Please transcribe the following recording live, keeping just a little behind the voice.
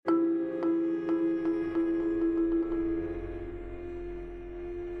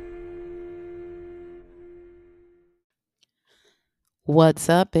What's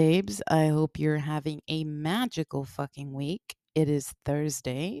up, babes? I hope you're having a magical fucking week. It is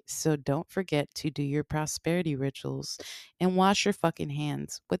Thursday, so don't forget to do your prosperity rituals and wash your fucking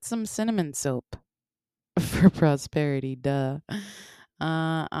hands with some cinnamon soap for prosperity, duh.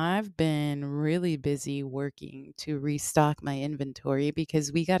 I've been really busy working to restock my inventory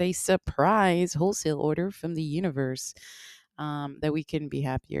because we got a surprise wholesale order from the universe that we couldn't be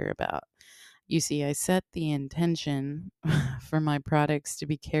happier about. You see, I set the intention for my products to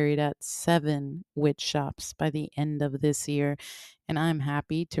be carried at 7 witch shops by the end of this year, and I'm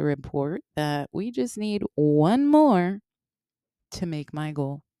happy to report that we just need one more to make my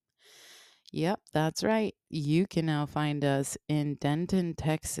goal. Yep, that's right. You can now find us in Denton,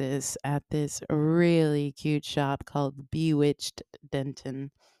 Texas at this really cute shop called Bewitched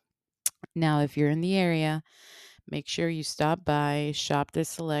Denton. Now, if you're in the area, make sure you stop by, shop their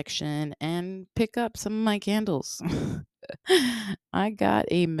selection, and pick up some of my candles. I got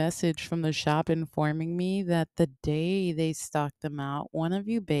a message from the shop informing me that the day they stocked them out, one of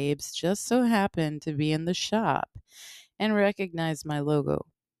you babes just so happened to be in the shop and recognized my logo.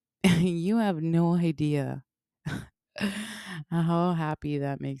 You have no idea how happy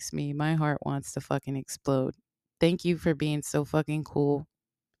that makes me. My heart wants to fucking explode. Thank you for being so fucking cool.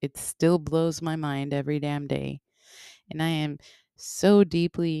 It still blows my mind every damn day. And I am so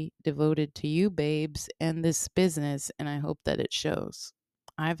deeply devoted to you, babes, and this business, and I hope that it shows.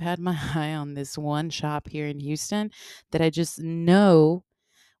 I've had my eye on this one shop here in Houston that I just know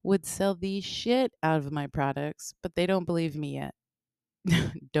would sell the shit out of my products, but they don't believe me yet.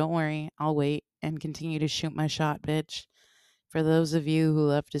 Don't worry, I'll wait and continue to shoot my shot, bitch. For those of you who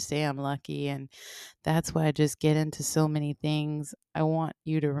love to say I'm lucky, and that's why I just get into so many things, I want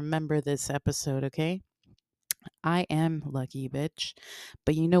you to remember this episode, okay? I am lucky, bitch.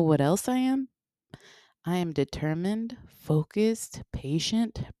 But you know what else I am? I am determined, focused,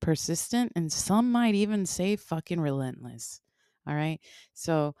 patient, persistent, and some might even say fucking relentless. All right?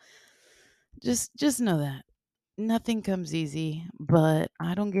 So just know that. Nothing comes easy, but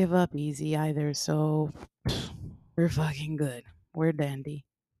I don't give up easy either. So we're fucking good. We're dandy.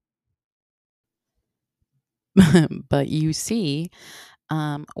 But you see,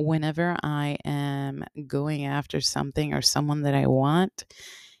 whenever I am going after something or someone that I want,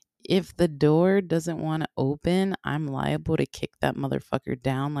 if the door doesn't want to open, I'm liable to kick that motherfucker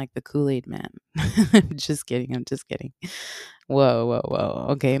down like the Kool-Aid man. Just kidding. I'm just kidding. Whoa, whoa, whoa.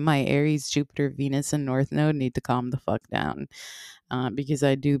 Okay, my Aries, Jupiter, Venus, and North Node need to calm the fuck down because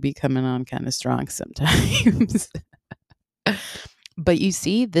I do be coming on kind of strong sometimes. But you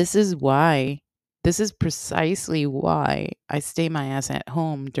see, this is precisely why I stay my ass at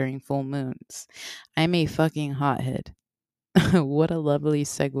home during full moons. I'm a fucking hothead. What a lovely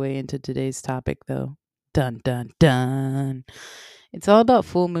segue into today's topic, though. Dun, dun, dun. It's all about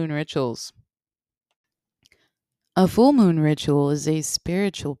full moon rituals. A full moon ritual is a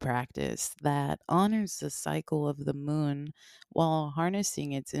spiritual practice that honors the cycle of the moon while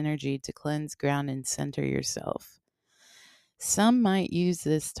harnessing its energy to cleanse, ground, and center yourself. Some might use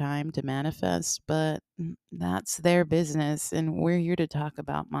this time to manifest, but that's their business, and we're here to talk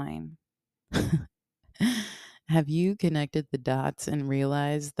about mine. Have you connected the dots and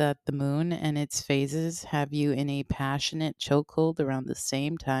realized that the moon and its phases have you in a passionate chokehold around the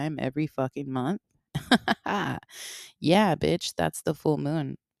same time every fucking month? Yeah, bitch, that's the full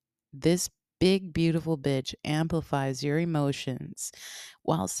moon. This big, beautiful bitch amplifies your emotions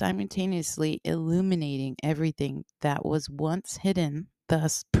while simultaneously illuminating everything that was once hidden,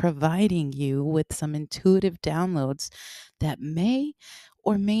 thus providing you with some intuitive downloads that may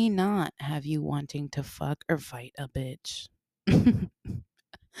or may not have you wanting to fuck or fight a bitch.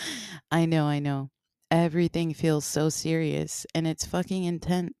 I know. Everything feels so serious and it's fucking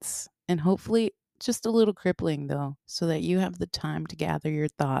intense. And hopefully just a little crippling though, so that you have the time to gather your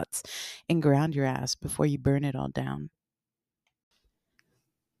thoughts and ground your ass before you burn it all down.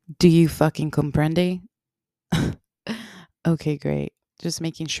 Do you fucking comprende? Okay, great. Just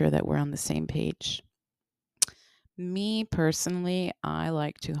making sure that we're on the same page. Me personally, I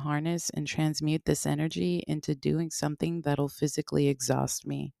like to harness and transmute this energy into doing something that'll physically exhaust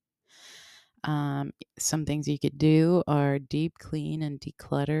me. Some things you could do are deep clean and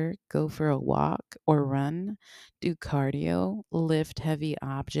declutter, go for a walk or run, do cardio, lift heavy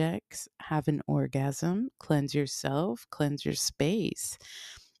objects, have an orgasm, cleanse yourself, cleanse your space.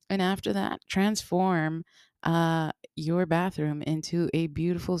 And after that, transform your bathroom into a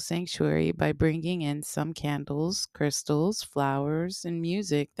beautiful sanctuary by bringing in some candles, crystals, flowers, and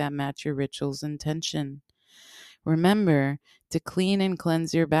music that match your ritual's intention. Remember to clean and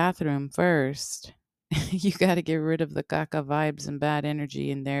cleanse your bathroom first. You got to get rid of the caca vibes and bad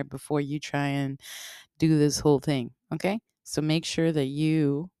energy in there before you try and do this whole thing. Okay. So make sure that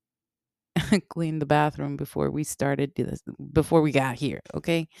you clean the bathroom before we started this, before we got here.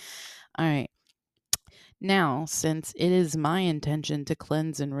 Okay. All right. Now, since it is my intention to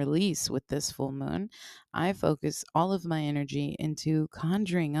cleanse and release with this full moon, I focus all of my energy into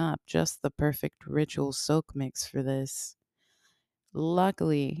conjuring up just the perfect ritual soak mix for this.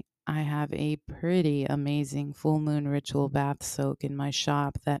 Luckily, I have a pretty amazing full moon ritual bath soak in my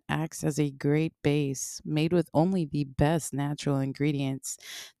shop that acts as a great base made with only the best natural ingredients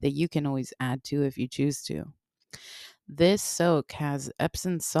that you can always add to if you choose to. This soak has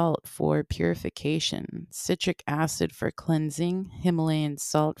Epsom salt for purification, citric acid for cleansing, Himalayan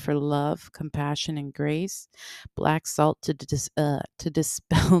salt for love, compassion, and grace, black salt to dispel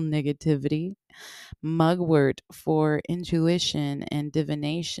negativity, mugwort for intuition and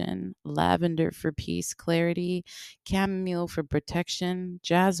divination, lavender for peace, clarity, chamomile for protection,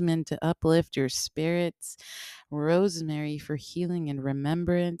 jasmine to uplift your spirits, rosemary for healing and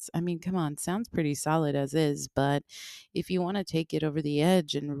remembrance. I mean, come on, sounds pretty solid as is, but if you want to take it over the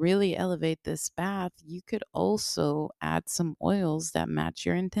edge and really elevate this bath, you could also add some oils that match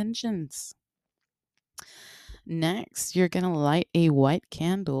your intentions. Next, you're going to light a white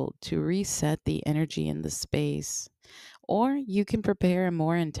candle to reset the energy in the space. Or you can prepare a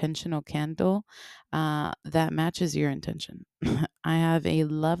more intentional candle that matches your intention. I have a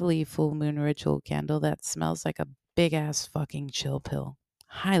lovely full moon ritual candle that smells like a big ass fucking chill pill.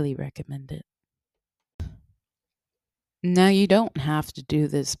 Highly recommend it. Now, you don't have to do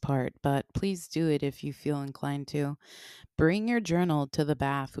this part, but please do it if you feel inclined to. Bring your journal to the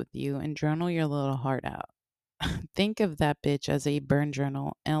bath with you and journal your little heart out. Think of that bitch as a burn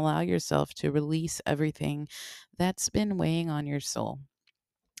journal and allow yourself to release everything that's been weighing on your soul.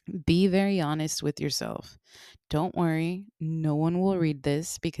 Be very honest with yourself. Don't worry, no one will read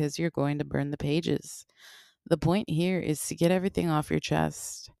this because you're going to burn the pages. The point here is to get everything off your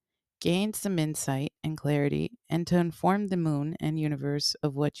chest, gain some insight and clarity, and to inform the moon and universe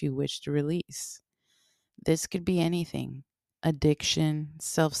of what you wish to release. This could be anything: addiction,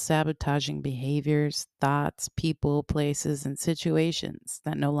 self sabotaging behaviors, thoughts, people, places, and situations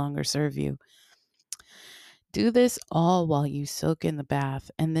that no longer serve you. Do this all while you soak in the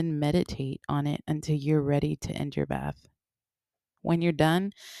bath and then meditate on it until you're ready to end your bath. When you're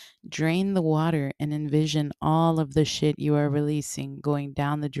done, drain the water and envision all of the shit you are releasing going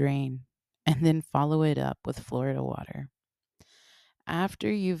down the drain, and then follow it up with Florida water. After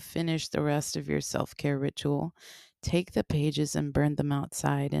you've finished the rest of your self care ritual, take the pages and burn them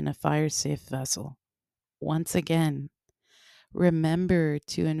outside in a fire safe vessel. Once again, remember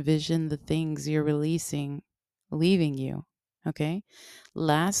to envision the things you're releasing leaving you. Okay.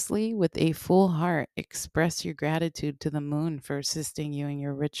 Lastly, with a full heart, express your gratitude to the moon for assisting you in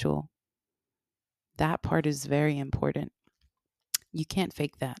your ritual. That part is very important. You can't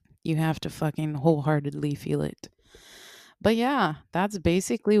fake that. You have to fucking wholeheartedly feel it. But yeah, that's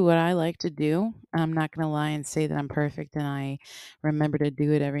basically what I like to do. I'm not going to lie and say that I'm perfect and I remember to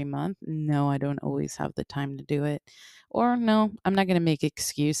do it every month. No, I don't always have the time to do it. Or no, I'm not going to make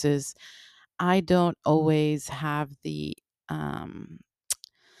excuses. I don't always have the um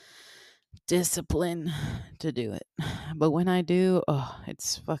discipline to do it. But when I do, oh,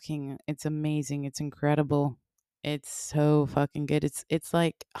 it's amazing. It's incredible. It's so fucking good. It's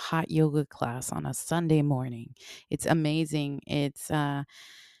like hot yoga class on a Sunday morning. It's amazing. It's a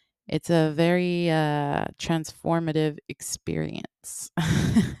very transformative experience.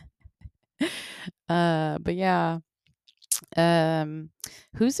 But yeah, um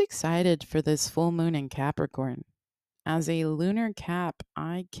who's excited for this full moon in Capricorn? As a lunar cap,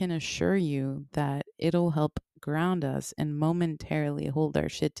 I can assure you that it'll help ground us and momentarily hold our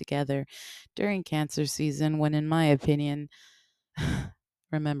shit together during Cancer season, when, in my opinion,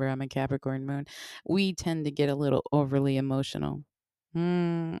 remember I'm a Capricorn moon, we tend to get a little overly emotional.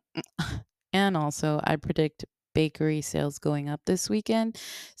 Mm, and also, I predict bakery sales going up this weekend.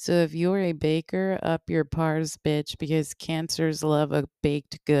 So if you're a baker, up your pars, bitch, because cancers love a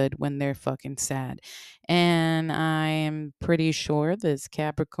baked good when they're fucking sad. And I am pretty sure this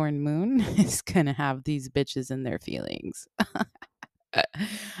Capricorn moon is going to have these bitches in their feelings.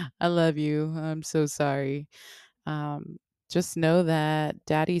 I love you. I'm so sorry. Um, just know that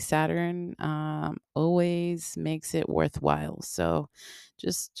Daddy Saturn always makes it worthwhile. So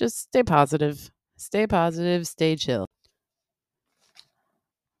just stay positive. Stay positive, stay chill.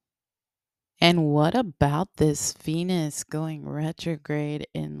 And what about this Venus going retrograde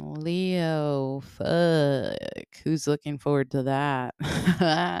in Leo? Fuck. Who's looking forward to that?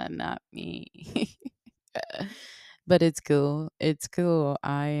 Not me. But it's cool. It's cool.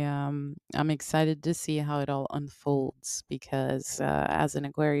 I'm excited to see how it all unfolds because as an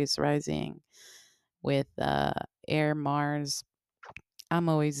Aquarius rising with Air Mars, I'm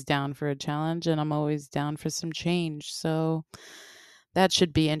always down for a challenge and I'm always down for some change. So that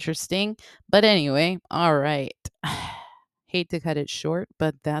should be interesting. But anyway, all right. Hate to cut it short,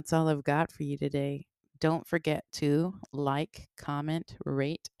 but that's all I've got for you today. Don't forget to like, comment,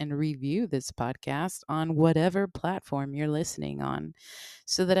 rate, and review this podcast on whatever platform you're listening on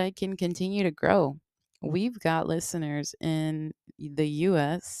so that I can continue to grow. We've got listeners in the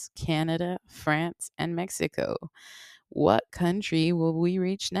US, Canada, France, and Mexico. What country will we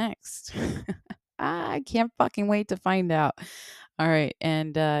reach next? I can't fucking wait to find out. All right.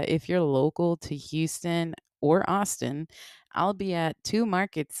 And if you're local to Houston or Austin, I'll be at two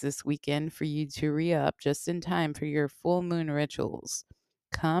markets this weekend for you to re up just in time for your full moon rituals.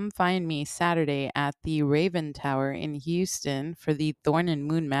 Come find me Saturday at the Raven Tower in Houston for the Thorn and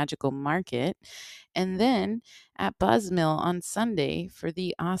Moon Magical Market, and then at Buzzmill on Sunday for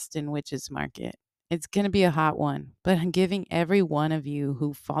the Austin Witches Market. It's going to be a hot one, but I'm giving every one of you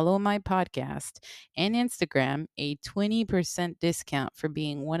who follow my podcast and Instagram a 20% discount for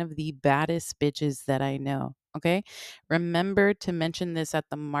being one of the baddest bitches that I know. Okay. Remember to mention this at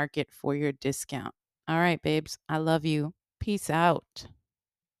the market for your discount. All right, babes. I love you. Peace out.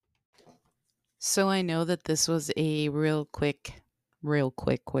 So I know that this was a quickie.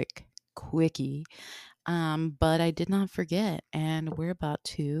 But I did not forget, and we're about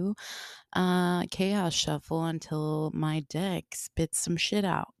to chaos shuffle until my deck spits some shit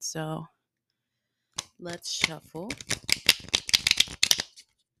out. So let's shuffle.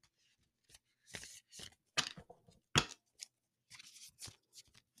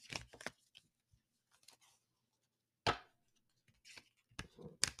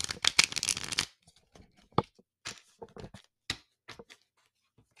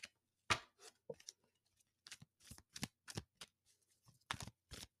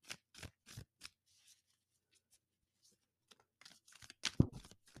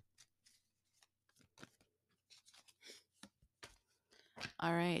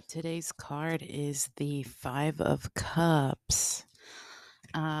 All right, today's card is the Five of Cups.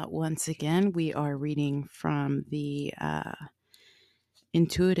 Once again, we are reading from the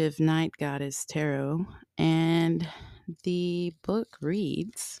Intuitive Night Goddess Tarot, and the book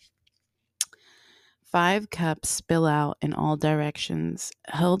reads: Five cups spill out in all directions,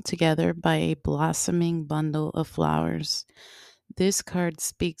 held together by a blossoming bundle of flowers. This card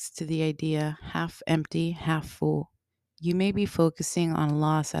speaks to the idea half empty, half full. You may be focusing on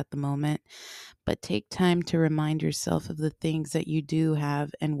loss at the moment, but take time to remind yourself of the things that you do have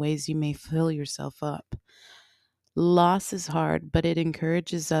and ways you may fill yourself up. Loss is hard, but it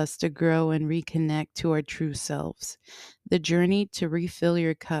encourages us to grow and reconnect to our true selves. The journey to refill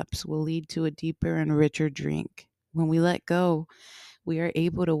your cups will lead to a deeper and richer drink. When we let go, we are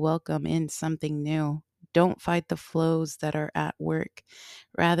able to welcome in something new. Don't fight the flows that are at work.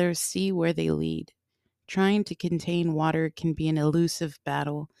 Rather, see where they lead. Trying to contain water can be an elusive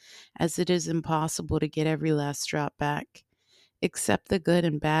battle, as it is impossible to get every last drop back. Accept the good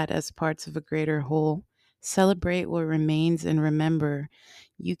and bad as parts of a greater whole. Celebrate what remains and remember,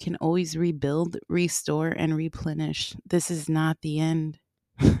 you can always rebuild, restore, and replenish. This is not the end.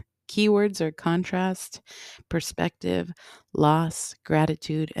 Keywords are contrast, perspective, loss,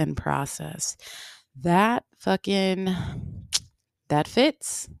 gratitude, and process. That that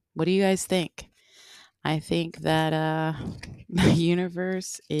fits. What do you guys think? I think that the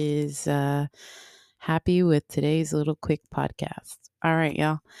universe is happy with today's little quick podcast. All right,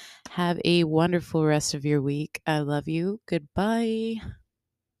 y'all. Have a wonderful rest of your week. I love you. Goodbye.